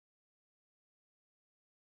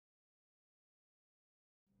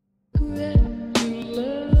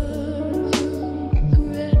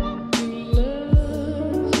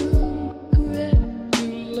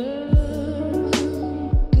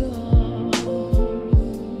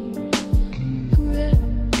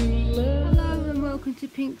To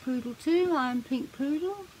Pink Poodle 2. I am Pink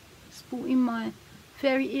Poodle, sporting my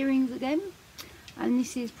fairy earrings again, and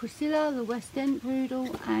this is Priscilla, the West End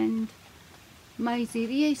Poodle, and Maisie,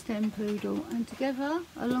 the East End Poodle, and together,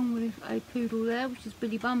 along with a poodle there, which is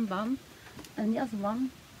Billy Bum Bum, and the other one,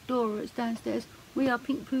 Dora, it's downstairs, we are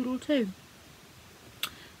Pink Poodle 2.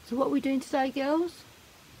 So what are we doing today, girls?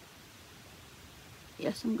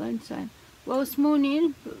 Yes, I'm going to say. Well, this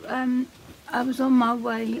morning, I was on my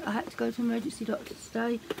way. I had to go to emergency doctor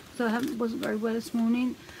today, so I wasn't very well this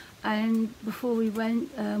morning. And before we went,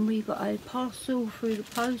 we got a parcel through the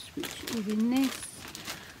post, which was in this,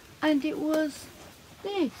 and it was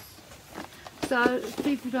this. So if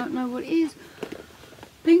people don't know what it is,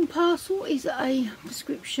 Pink-parcel is a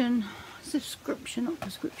subscription, subscription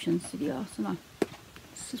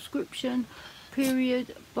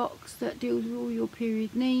period box that deals with all your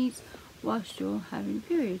period needs whilst you're having a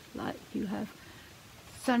period. Like you have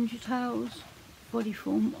sanitary towels, body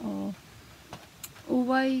foam or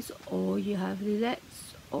Always, or you have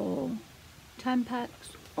Lilettes or Tampax,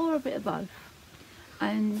 or a bit of both,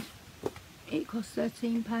 and it costs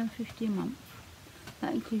 £13.50 a month.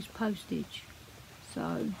 That includes postage.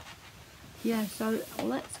 So yeah, so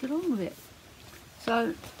let's get on with it.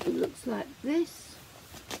 So it looks like this,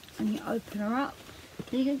 and you open her up.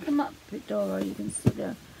 You can come up a bit, Dora, you can sit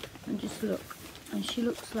there and just look, and she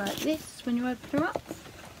looks like this when you open her up.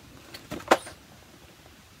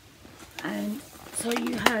 And so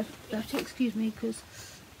you have to excuse me because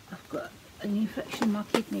I've got an infection in my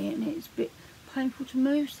kidney and it's a bit painful to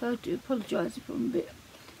move, so I do apologise if I'm a bit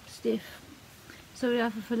stiff. So we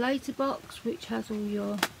have a for later box which has all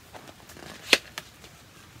your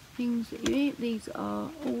things that you eat. These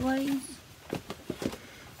are Always.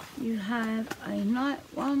 You have a night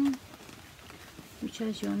one which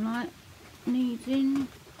has your night needs in.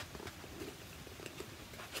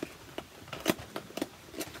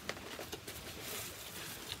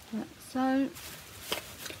 Like so.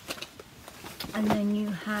 And then you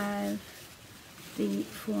have the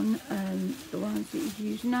ones that you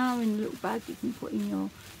use now in a little bag you can put in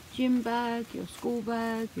your gym bag, your school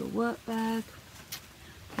bag, your work bag,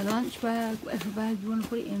 a lunch bag, whatever bag you want to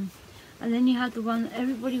put it in. And then you have the one that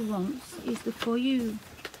everybody wants, is the For You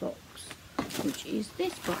box, which is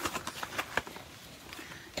this box.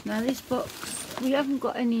 Now this box, we haven't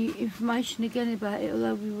got any information again about it,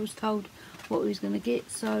 although we was told what we was going to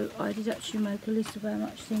get, so I did actually make a list of how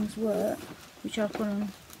much things were, which I've got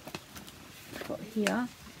here.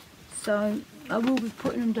 So I will be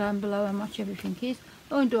putting them down below how much everything is.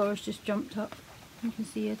 Oh, and Dora's just jumped up. You can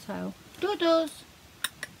see her tail. Dodos!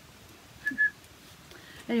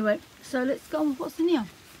 Anyway, so let's go on with what's in here.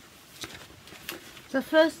 So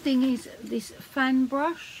first thing is this fan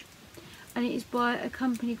brush, and it is by a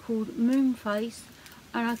company called Moonface,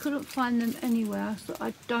 and I couldn't find them anywhere, so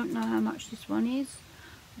I don't know how much this one is,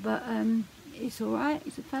 but it's alright.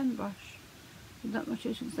 It's a fan brush. There's not much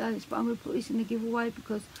else to say this, but I'm going to put this in the giveaway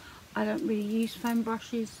because I don't really use fan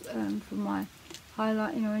brushes for my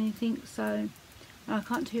highlighting or anything, so I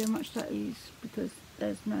can't tell you how much that is because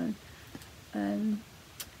there's no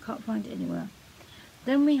can't find it anywhere.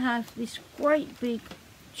 Then we have this great big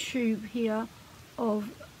tube here of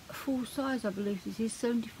full size, I believe this is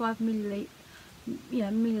 75 millilitres,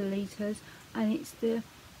 and it's the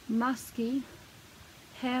Musky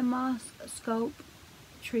Hair Mask Sculpt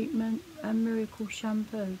Treatment and Miracle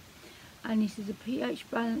Shampoo, and this is a pH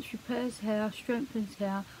balance, repairs hair, strengthens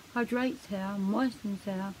hair, hydrates hair, moistens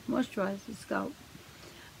hair, moisturizes the scalp,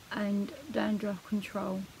 and dandruff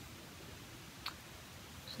control.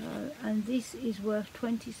 So, and this is worth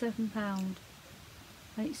 £27, and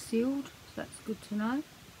it's sealed, so that's good to know.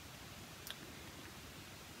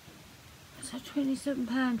 So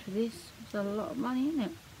 £27 for this is a lot of money, isn't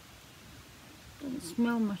it? Doesn't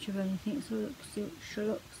smell much of anything, so look, she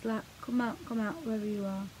looks like, come out wherever you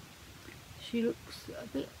are. She looks a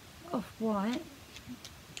bit off-white,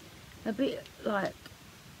 a bit like,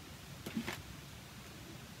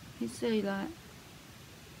 you see, like,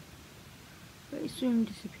 but it soon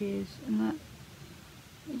disappears, and that,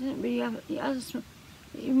 it doesn't really have, it has a smell,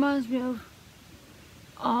 it reminds me of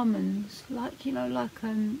almonds, like, you know, like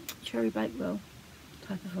cherry bakewell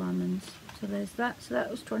type of almonds. So there's that, so that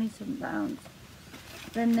was £27.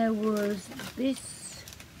 Then there was this,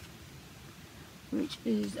 which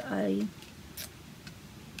is a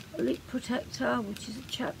lip protector, which is a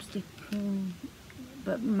chapstick,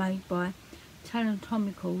 but made by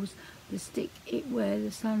anatomicals, the stick it where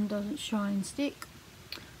the sun doesn't shine stick.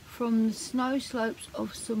 From the snow slopes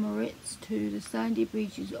of Sumeritz to the sandy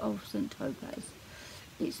beaches of St. Topaz,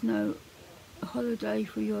 it's no holiday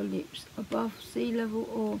for your lips. Above sea level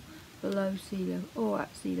or below sea level or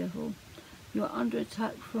at sea level, you're under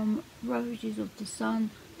attack from ravages of the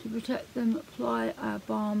sun. To protect them, apply our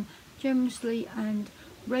balm generously and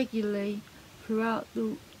regularly throughout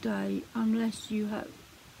the day, unless you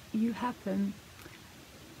happen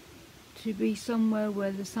to be somewhere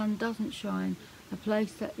where the sun doesn't shine, a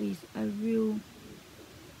place that is a real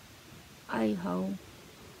a-hole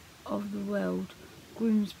of the world.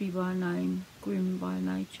 Grimsby by name, grim by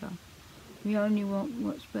nature. We only want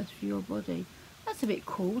what's best for your body. That's a bit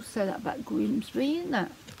cool to say that about Grimsby, isn't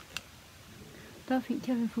that? Don't think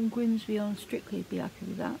Kevin from Grimsby on Strictly would be happy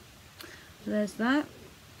with that. So there's that.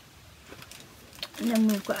 And then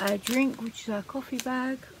we've got our drink, which is our coffee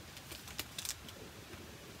bag.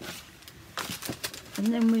 And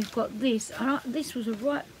then we've got this. And this was a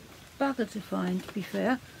right bugger to find, to be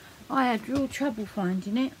fair. I had real trouble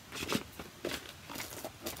finding it.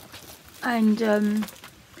 And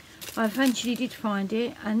I eventually did find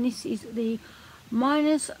it. And this is the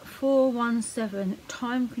 -417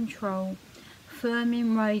 Time Control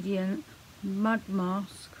Firming Radiant Mud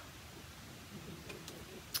Mask.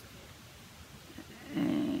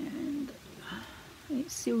 And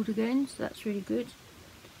it's sealed again, so that's really good.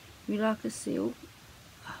 We like a seal.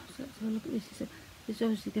 Oh, so let's have a look at this. It's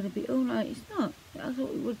obviously going to be, oh no, it's not. I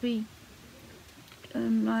thought it would be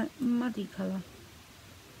like muddy colour.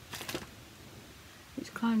 It's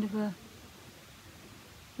kind of a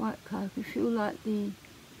white colour. You feel like the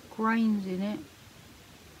grains in it.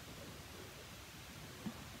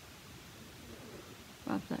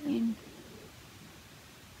 Rub that in.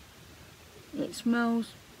 It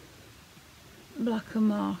smells like a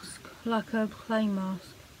mask, like a clay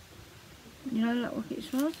mask. You know, like what it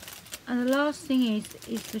smells. And the last thing is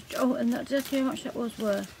the, oh, and that's how much that was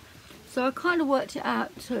worth. So I kind of worked it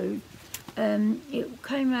out too. It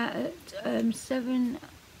came out at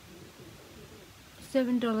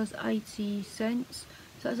 $7.80.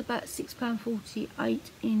 So that's about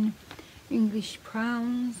 £6.48 in English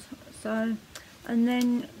pounds. So, and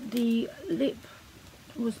then the lip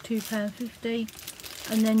was £2.50,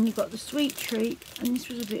 and then you got the sweet treat, and this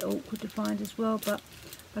was a bit awkward to find as well, but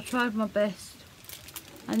I tried my best.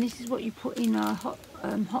 And this is what you put in hot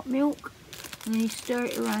milk, and then you stir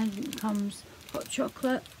it around and it becomes hot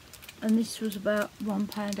chocolate, and this was about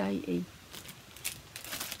 £1.80.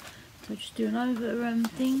 So just do an over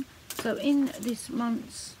thing. So in this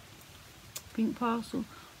month's Pink Parcel,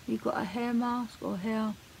 we've got a hair mask or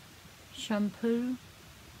hair shampoo,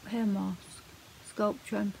 hair mask, scalp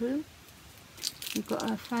shampoo. We've got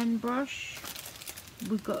a fan brush.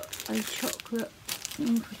 We've got a chocolate,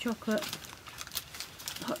 for chocolate,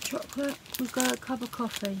 hot chocolate. We've got a cup of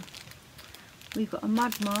coffee. We've got a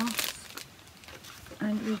mud mask,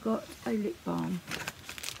 and we've got a lip balm.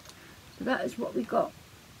 So that is what we got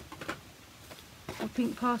for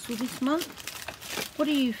Pink Parcel this month. What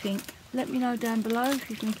do you think? Let me know down below if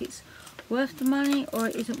you think it's worth the money or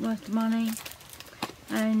it isn't worth the money,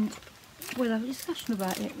 and we'll have a discussion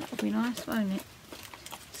about it. That would be nice, won't it?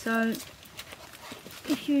 So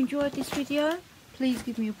if you enjoyed this video, please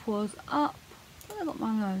give me a paws up. Oh, I got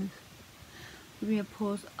my nose. Give me a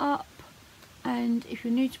paws up. And if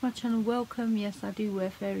you're new to my channel, welcome. Yes, I do wear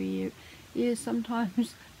fairy ears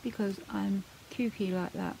sometimes because I'm kooky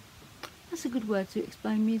like that. That's a good word to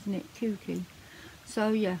explain me, isn't it? Kooky. So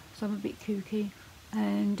yeah, so I'm a bit kooky,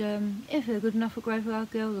 and if they're good enough for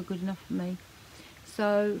Graveyard Girl, they're good enough for me.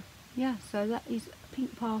 So yeah, so that is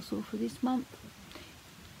Pink Parcel for this month,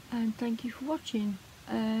 and thank you for watching.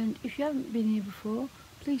 And if you haven't been here before,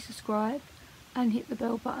 please subscribe and hit the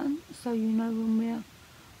bell button so you know when we're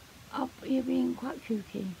up here being quite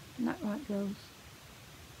kooky. Isn't that right, girls?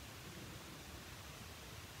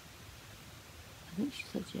 I think she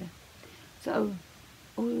said yeah. So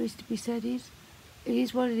all there is to be said is, it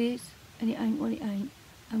is what it is, and it ain't what it ain't.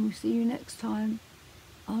 And we'll see you next time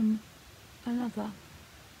on another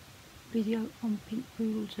video on Pink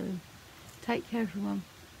Poodle 2. Take care, everyone.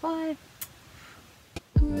 Bye.